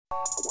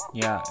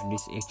Yeah,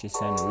 this H's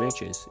and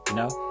riches, you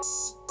know?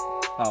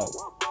 Oh,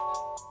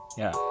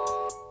 yeah.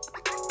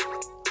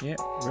 Yeah,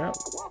 bro.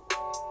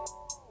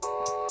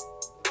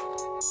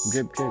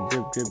 Drip, drip,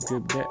 drip, drip,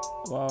 drip, drip.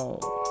 Wow.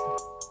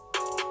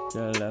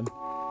 Tell them,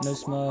 no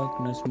smoke,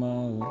 no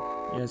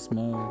smoke. Yes,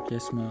 smoke,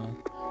 yes,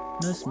 smoke.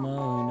 No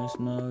smoke, no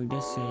smoke.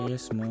 Just say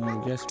yes,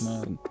 smoke, yes,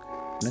 smoke.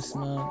 No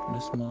smoke, no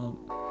smoke.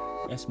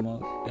 Yes,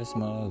 smoke, yes,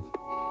 smoke.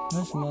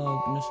 No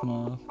smoke, no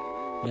smoke.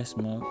 Yes,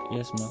 smoke,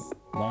 yes, smoke.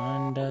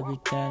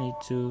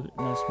 1W22,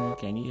 no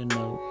smoke, and you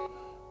know.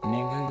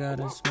 Nigga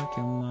gotta smoke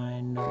your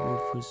mind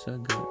up if it's so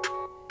good.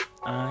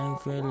 I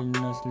ain't feeling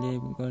no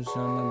sleep, cause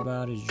I'm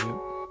about to drip,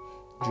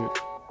 drip,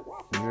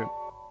 drip,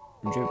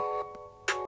 drip.